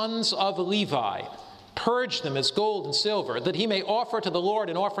the sons of Levi, purge them as gold and silver, that he may offer to the Lord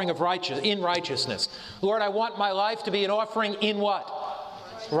an offering of righteousness. Lord, I want my life to be an offering in what?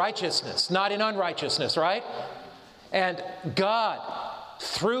 Righteousness, not in unrighteousness, right? And God,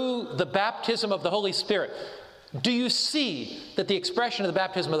 through the baptism of the Holy Spirit, do you see that the expression of the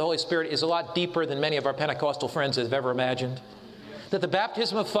baptism of the Holy Spirit is a lot deeper than many of our Pentecostal friends have ever imagined? That the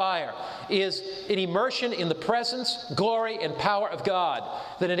baptism of fire is an immersion in the presence, glory, and power of God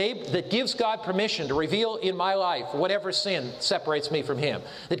that gives God permission to reveal in my life whatever sin separates me from Him.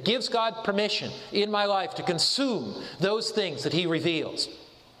 That gives God permission in my life to consume those things that He reveals.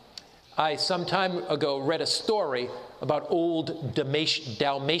 I some time ago read a story about old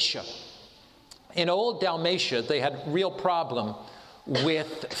Dalmatia. In old Dalmatia, they had real problem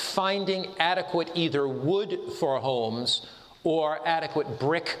with finding adequate either wood for homes or adequate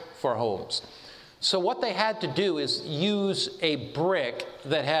brick for homes. So what they had to do is use a brick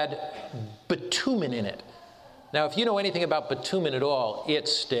that had bitumen in it. Now, if you know anything about bitumen at all, it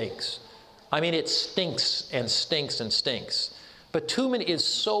stinks. I mean, it stinks and stinks and stinks. Bitumen is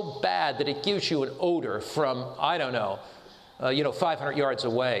so bad that it gives you an odor from, 500 yards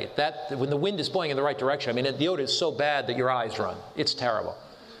away. That, when the wind is blowing in the right direction, I mean, the odor is so bad that your eyes run. It's terrible.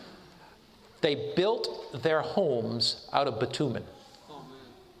 They built their homes out of bitumen.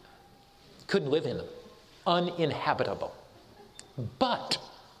 Couldn't live in them. Uninhabitable. But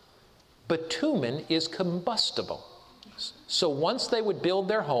bitumen is combustible. So once they would build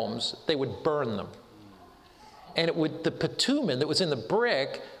their homes, they would burn them. And the bitumen that was in the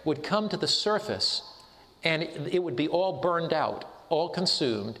brick would come to the surface, and it would be all burned out, all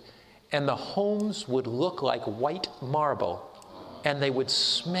consumed, and the homes would look like white marble, and they would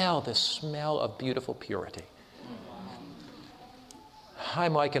smell the smell of beautiful purity.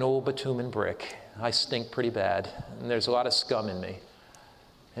 I'm like an old bitumen brick. I stink pretty bad, and there's a lot of scum in me.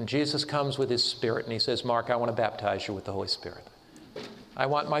 And Jesus comes with His Spirit, and He says, Mark, I want to baptize you with the Holy Spirit. I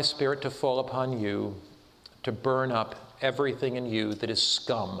want my Spirit to fall upon you, to burn up everything in you that is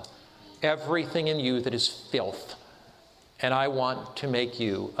scum, everything in you that is filth. And I want to make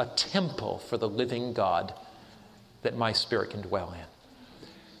you a temple for the living God that my Spirit can dwell in.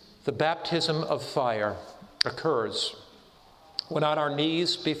 The baptism of fire occurs when on our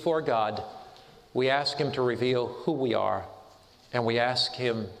knees before God, we ask Him to reveal who we are, and we ask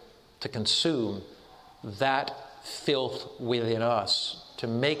Him to consume that filth within us, to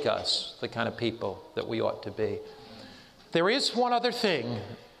make us the kind of people that we ought to be. There is one other thing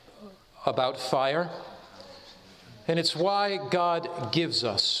about fire, and it's why God gives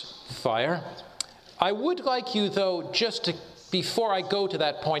us fire. I would like you, though, before I go to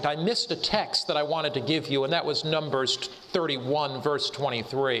that point, I missed a text that I wanted to give you, and that was Numbers 31, verse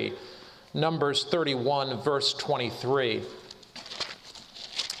 23. Numbers 31, verse 23.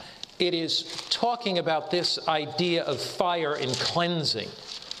 It is talking about this idea of fire and cleansing.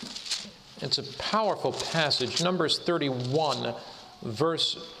 It's a powerful passage. Numbers 31,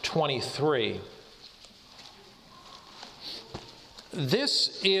 verse 23.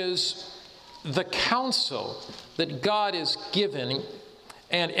 This is the counsel that God is giving,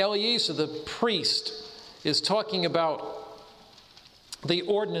 and Eleazar the priest is talking about the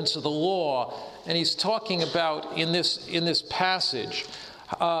ordinance of the law, and he's talking about in this passage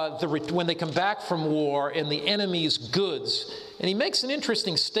when they come back from war and the enemy's goods. And he makes an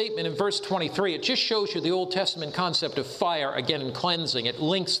interesting statement in verse 23. It just shows you the Old Testament concept of fire, again, and cleansing. It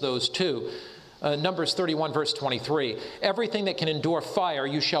links those two. Numbers 31, verse 23. Everything that can endure fire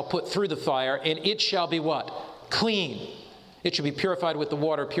you shall put through the fire, and it shall be what? Clean. It should be purified with the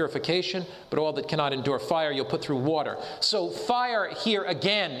water of purification, but all that cannot endure fire you'll put through water. So fire here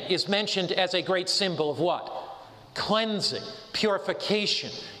again is mentioned as a great symbol of what? Cleansing,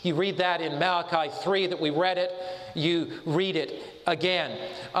 purification. You read that in Malachi 3 that we read it. You read it again.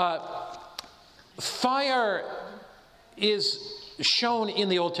 Fire is shown in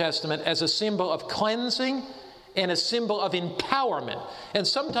the Old Testament as a symbol of cleansing and a symbol of empowerment. And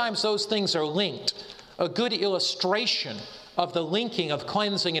sometimes those things are linked. A good illustration of the linking of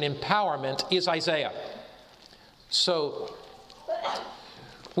cleansing and empowerment is Isaiah. So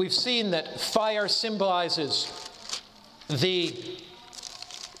we've seen that fire symbolizes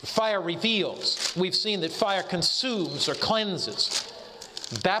fire reveals. We've seen that fire consumes or cleanses.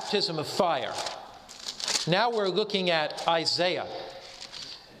 Baptism of fire. Now we're looking at Isaiah.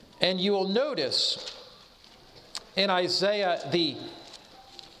 And you will notice in Isaiah the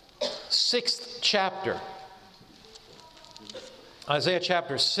 6th chapter. Isaiah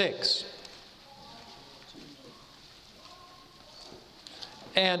chapter 6.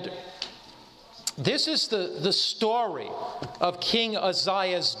 And this is the story of King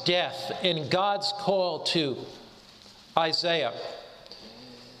Uzziah's death and God's call to Isaiah.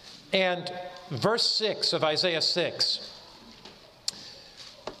 And verse 6 of Isaiah 6.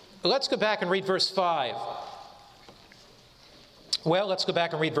 Let's go back and read verse 5. Well, let's go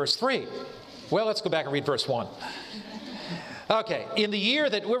back and read verse 3. Well, let's go back and read verse 1. Okay,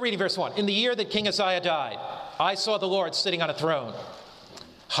 we're reading verse 1. In the year that King Uzziah died, I saw the Lord sitting on a throne,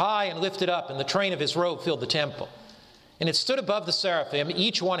 high and lifted up, and the train of his robe filled the temple. And it stood above the seraphim.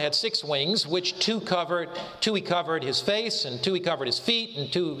 Each one had 6 wings, which two he covered his face, and 2 he covered his feet,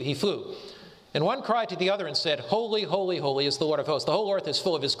 and 2 he flew. And one cried to the other and said, Holy, holy, holy is the Lord of hosts. The whole earth is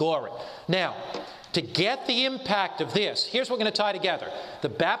full of his glory. Now, to get the impact of this, here's what we're going to tie together. The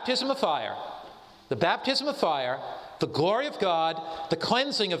baptism of fire, the glory of God, the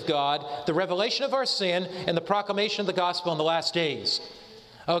cleansing of God, the revelation of our sin, and the proclamation of the gospel in the last days.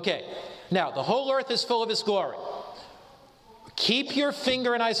 Okay, now, the whole earth is full of his glory. Keep your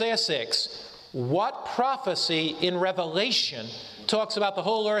finger in Isaiah 6. What prophecy in Revelation talks about the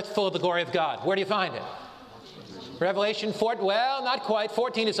whole earth full of the glory of God? Where do you find it? Revelation 4, well, not quite.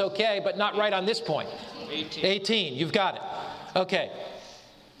 14 is okay, but not right on this point. 18, you've got it. Okay.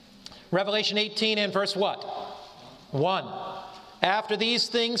 Revelation 18 and verse what? 1. After these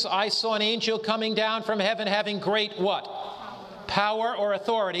things I saw an angel coming down from heaven having great what? Power or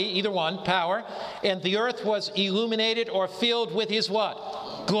authority, either one, power. And the earth was illuminated or filled with his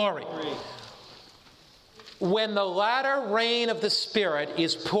what? Glory. When the latter rain of the Spirit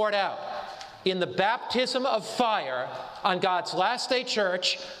is poured out in the baptism of fire on God's last day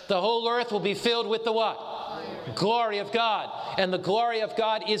church, the whole earth will be filled with the what? Glory of God. And the glory of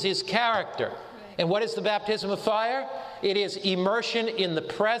God is his character. And what is the baptism of fire? It is immersion in the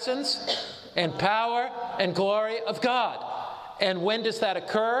presence and power and glory of God. And when does that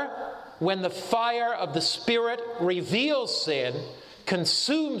occur? When the fire of the Spirit reveals sin,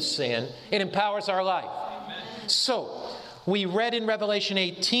 consumes sin, and empowers our life. So, we read in Revelation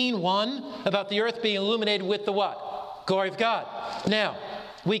 18:1 about the earth being illuminated with the what? Glory of God. Now,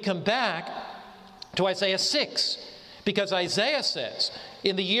 we come back to Isaiah 6, because Isaiah says,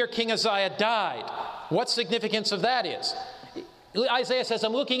 in the year King Uzziah died, what significance of that is? Isaiah says,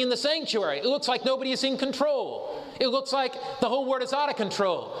 I'm looking in the sanctuary. It looks like nobody is in control. It looks like the whole world is out of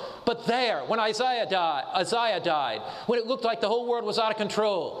control. But there, when Uzziah died, when it looked like the whole world was out of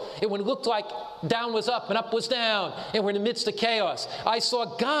control, and when it looked like down was up and up was down, and we're in the midst of chaos, I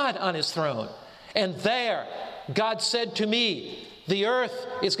saw God on his throne. And there, God said to me, the earth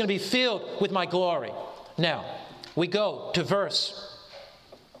is going to be filled with my glory. Now, we go to verse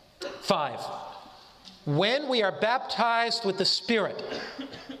 5. When we are baptized with the Spirit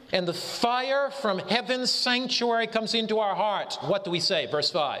and the fire from heaven's sanctuary comes into our hearts, what do we say?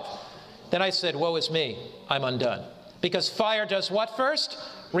 Verse 5. Then I said, woe is me, I'm undone. Because fire does what first?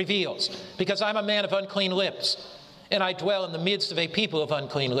 Reveals. Because I'm a man of unclean lips, and I dwell in the midst of a people of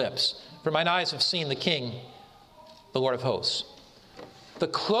unclean lips. For mine eyes have seen the King, the Lord of hosts. The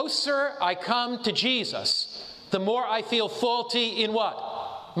closer I come to Jesus, the more I feel faulty in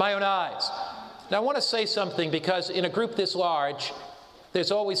what? My own eyes. Now, I want to say something, because in a group this large, there's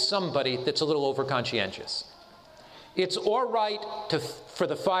always somebody that's a little overconscientious. It's all right for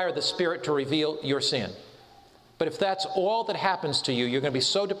the fire of the Spirit to reveal your sin. But if that's all that happens to you, you're going to be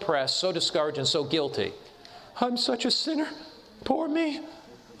so depressed, so discouraged, and so guilty. I'm such a sinner. Poor me.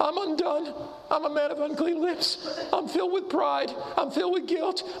 I'm undone. I'm a man of unclean lips. I'm filled with pride. I'm filled with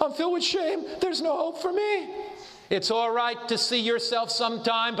guilt. I'm filled with shame. There's no hope for me. It's all right to see yourself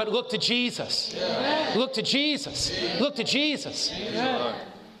sometime, but look to Jesus. Amen. Look to Jesus. Amen. Look to Jesus. Amen.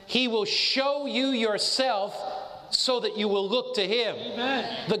 He will show you yourself so that you will look to him.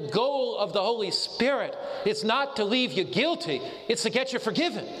 Amen. The goal of the Holy Spirit is not to leave you guilty, it's to get you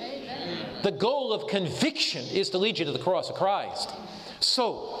forgiven. Amen. The goal of conviction is to lead you to the cross of Christ.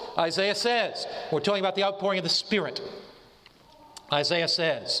 So, Isaiah says, we're talking about the outpouring of the Spirit. Isaiah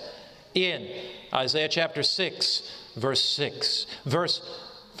says, in Isaiah chapter 6, verse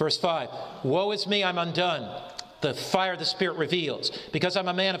 5, woe is me, I'm undone. The fire of the Spirit reveals. Because I'm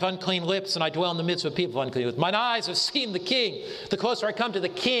a man of unclean lips, and I dwell in the midst of a people of unclean lips. Mine eyes have seen the King. The closer I come to the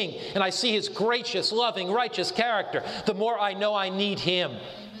King, and I see his gracious, loving, righteous character, the more I know I need him.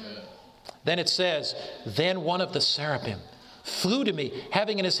 Then it says, then one of the seraphim flew to me,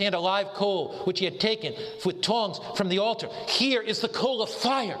 having in his hand a live coal, which he had taken with tongs from the altar. Here is the coal of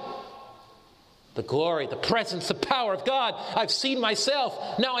fire. The glory, the presence, the power of God. I've seen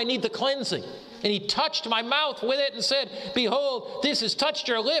myself. Now I need the cleansing. And he touched my mouth with it and said, behold, this has touched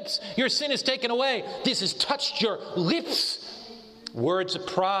your lips. Your sin is taken away. This has touched your lips. Words of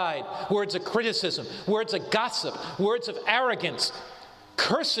pride, words of criticism, words of gossip, words of arrogance,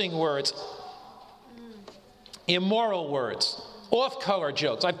 cursing words, immoral words, off-color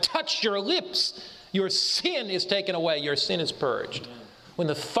jokes. I've touched your lips. Your sin is taken away. Your sin is purged. When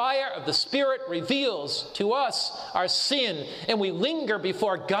the fire of the Spirit reveals to us our sin and we linger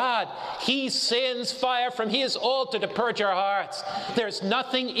before God, he sends fire from his altar to purge our hearts. There's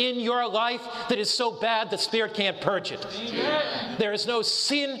nothing in your life that is so bad the Spirit can't purge it. There is no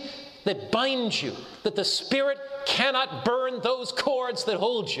sin that binds you, that the Spirit cannot burn those cords that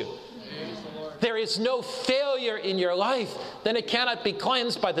hold you. There is no failure in your life that it cannot be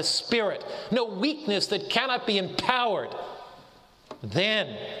cleansed by the Spirit. No weakness that cannot be empowered.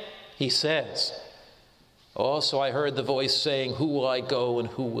 Then, he says, also I heard the voice saying, who will I go and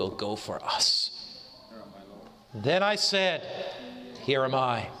who will go for us? Then I said, here am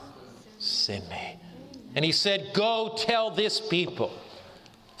I, send me. And he said, go tell this people,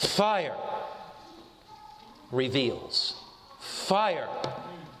 fire reveals, fire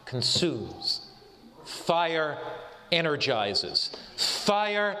consumes, fire energizes,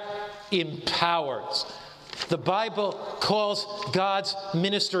 fire empowers. The Bible calls God's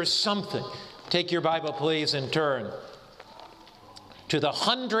ministers something. Take your Bible, please, and turn to the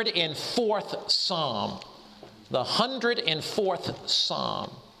 104th Psalm. The 104th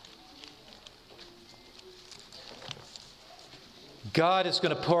Psalm. God is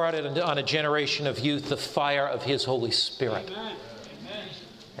going to pour out on a generation of youth the fire of his Holy Spirit. Amen.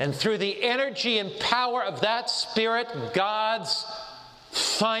 And through the energy and power of that Spirit, God's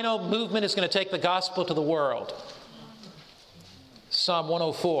final movement is going to take the gospel to the world. Psalm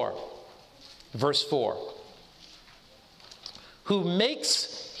 104, verse 4. Who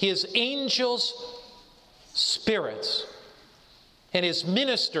makes his angels spirits and his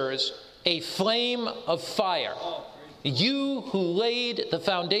ministers a flame of fire. You who laid the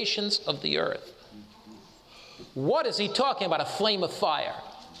foundations of the earth. What is he talking about? A flame of fire.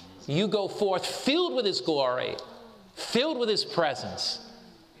 You go forth filled with his glory, filled with his presence,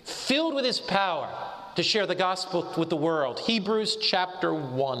 filled with his power to share the gospel with the world. Hebrews chapter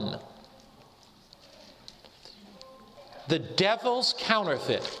 1. The devil's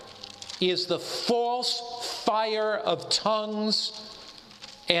counterfeit is the false fire of tongues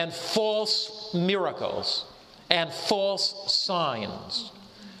and false miracles and false signs.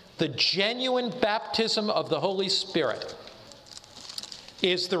 The genuine baptism of the Holy Spirit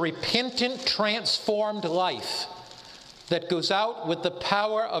is the repentant, transformed life that goes out with the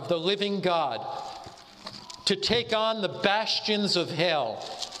power of the living God to take on the bastions of hell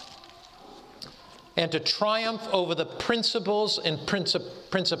and to triumph over the principles and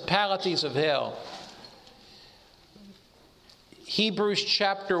principalities of hell. Hebrews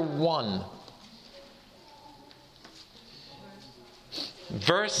chapter 1,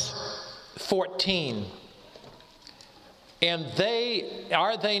 verse 14. And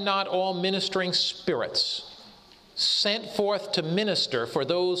are they not all ministering spirits, sent forth to minister for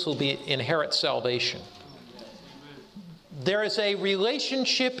those who will inherit salvation? There is a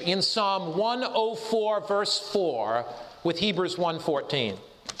relationship in Psalm 104, verse 4, with Hebrews 1:14.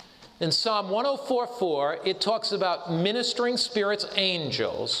 In Psalm 104:4, it talks about ministering spirits,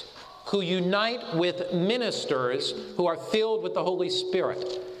 angels, who unite with ministers who are filled with the Holy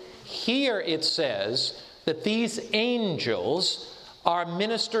Spirit. Here it says that these angels are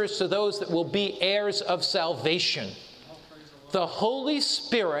ministers to those that will be heirs of salvation. The Holy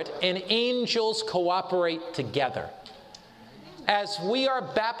Spirit and angels cooperate together. As we are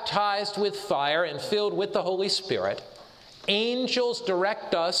baptized with fire and filled with the Holy Spirit, angels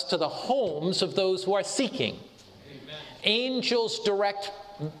direct us to the homes of those who are seeking. Amen. Angels direct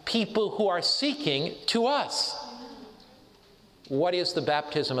people who are seeking to us. What is the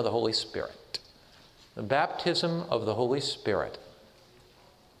baptism of the Holy Spirit? The baptism of the Holy Spirit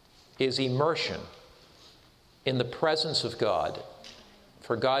is immersion in the presence of God,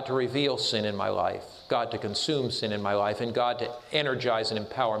 for God to reveal sin in my life, God to consume sin in my life, and God to energize and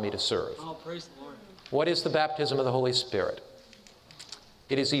empower me to serve. Oh, praise the Lord. What is the baptism of the Holy Spirit?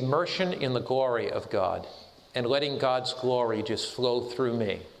 It is immersion in the glory of God and letting God's glory just flow through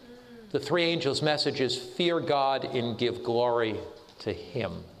me. The three angels' message is fear God and give glory to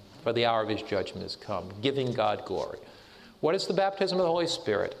him, for the hour of his judgment has come, giving God glory. What is the baptism of the Holy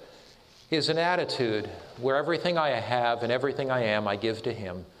Spirit? It is an attitude where everything I have and everything I am I give to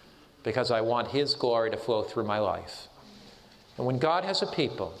him because I want his glory to flow through my life. And when God has a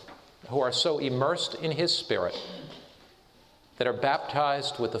people who are so immersed in his Spirit, that are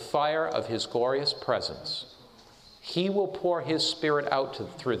baptized with the fire of his glorious presence, he will pour his Spirit out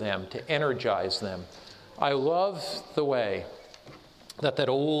through them to energize them. I love the way that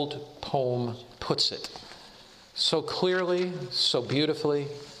old poem puts it. So clearly, so beautifully,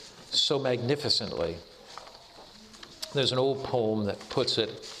 so magnificently. There's an old poem that puts it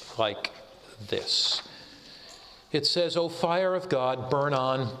like this. It says, "O fire of God, burn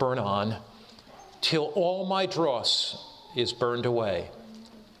on, till all my dross is burned away.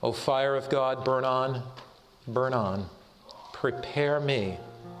 O fire of God, burn on, prepare me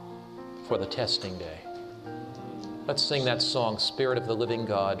for the testing day." Let's sing that song, "Spirit of the Living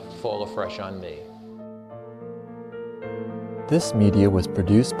God, fall afresh on me." This media was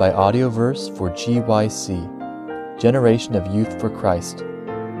produced by Audioverse for GYC, Generation of Youth for Christ.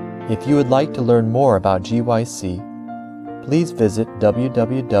 If you would like to learn more about GYC, please visit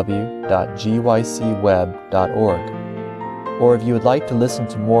www.gycweb.org. Or if you would like to listen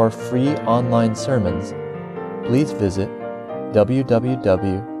to more free online sermons, please visit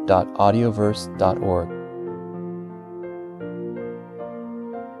www.audioverse.org.